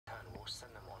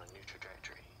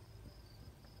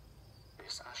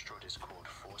This asteroid is called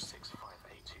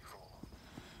 465824.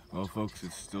 Well folks,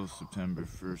 it's still September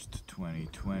 1st,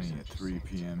 2020 at 3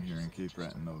 p.m. here in Cape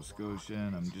Breton, Nova Scotia,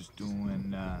 and I'm just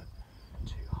doing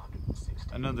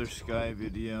another sky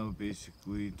video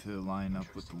basically to line up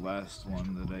with the last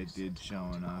one that I did,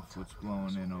 showing off what's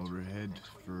blowing in overhead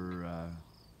for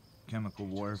chemical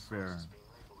warfare,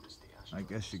 I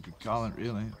guess you could call it,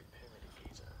 really.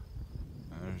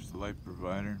 There's the light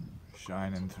provider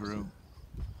shining through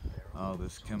all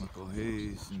this chemical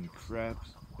haze and crap.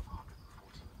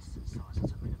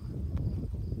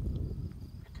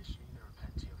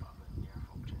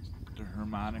 The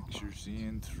harmonics you're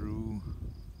seeing through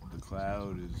the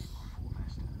cloud is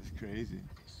crazy.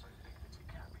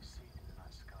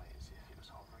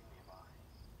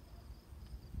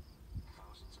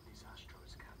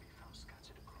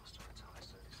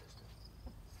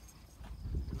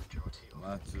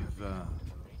 Lots of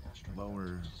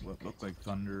lower, what look like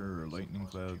thunder or lightning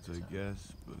clouds, I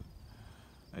guess, but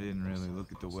I didn't really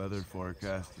look at the weather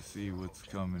forecast to see what's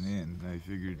coming in. I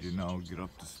figured, you know, get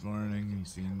up this morning and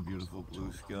seeing beautiful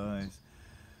blue skies.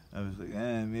 I was like,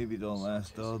 maybe they'll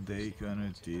last all day kind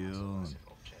of deal. And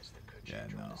yeah,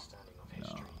 no.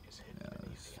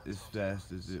 As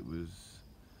fast as it was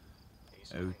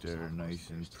out there, nice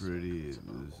and pretty, it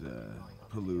was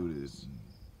polluted.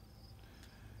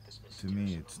 To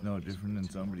me, it's no different than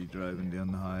somebody driving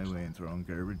down the highway and throwing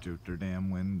garbage out their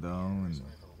damn window and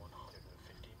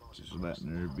just letting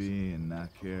her be and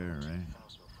not care, right?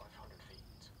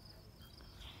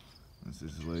 This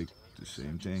is like the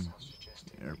same thing.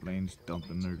 Airplanes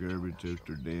dumping their garbage out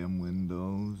their damn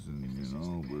windows, and you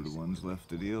know, we're the ones left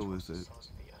to deal with it.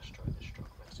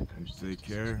 If they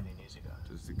care,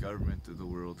 does the government of the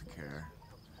world care?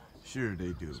 Sure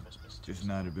they do, just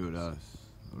not about us,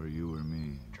 or you or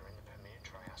me.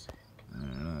 I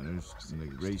don't know, there's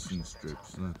like racing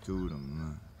strips, not two of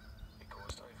them.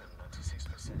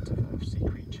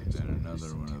 Then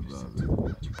another one above it,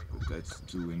 but that's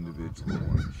two individual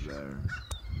ones there.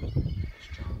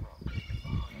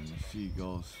 And the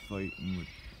seagulls fighting with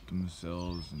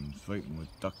themselves and fighting with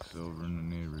ducks over in the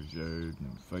neighbor's yard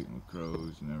and fighting with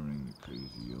crows and everything, the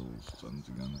crazy old sons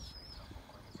of guns.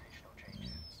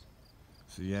 Yeah.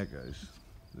 So yeah guys,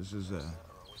 this is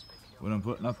what I'm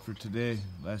putting up for today.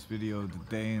 Last video of the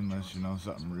day, unless you know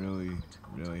something really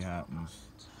happens.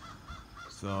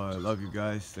 So I love you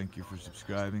guys. Thank you for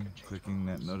subscribing, clicking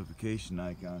that notification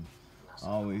icon.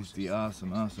 Always the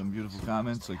awesome, beautiful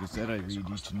comments. Like I said, I read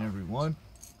each and every one.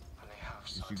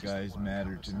 If you guys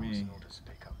matter to me.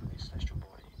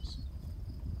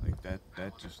 Like that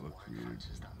just looks weird.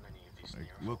 Like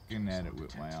looking at it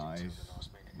with my eyes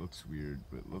looks weird,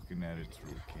 but looking at it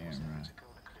through a camera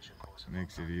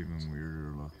makes it even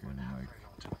weirder looking. Like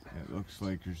it looks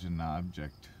like there's an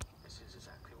object.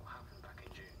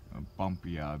 A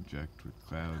bumpy object with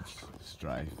clouds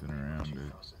strifing around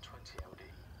it.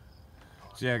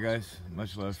 So yeah guys,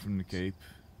 much love from the Cape.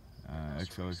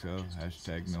 XOXO,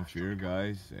 hashtag no fear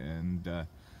guys, and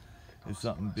if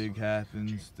something big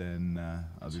happens then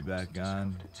I'll be back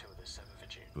on,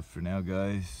 but for now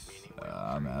guys,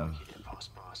 I'm out.